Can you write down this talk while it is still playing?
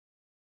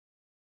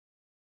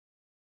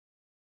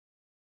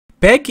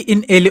Back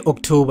in early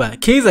October,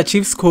 Kaizer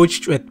Chiefs coach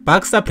Stuart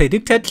Baxter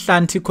predicted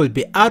Hlanti could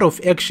be out of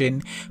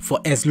action for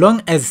as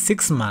long as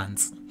 6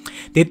 months.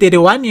 The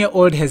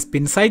 31-year-old has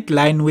been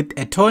sidelined with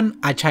a torn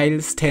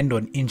Achilles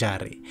tendon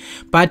injury,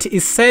 but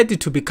is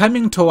said to be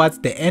coming towards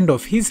the end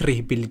of his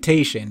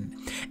rehabilitation.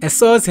 A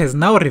source has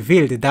now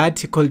revealed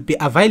that he could be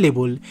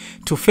available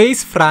to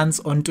face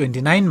France on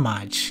 29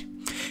 March.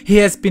 He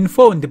has been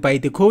phoned by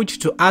the coach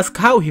to ask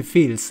how he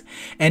feels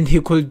and he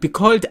could be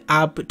called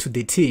up to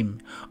the team.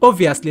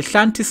 Obviously,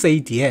 Hlanti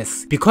said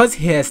yes, because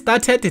he has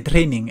started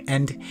training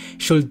and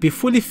should be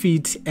fully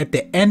fit at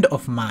the end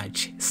of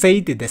March,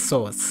 said the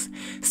source.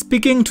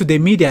 Speaking to the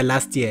media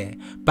last year,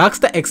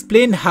 Baxter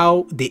explained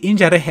how the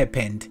injury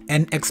happened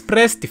and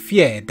expressed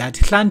fear that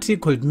Hlanti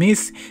could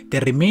miss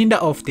the remainder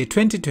of the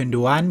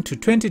 2021 to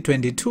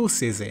 2022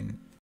 season.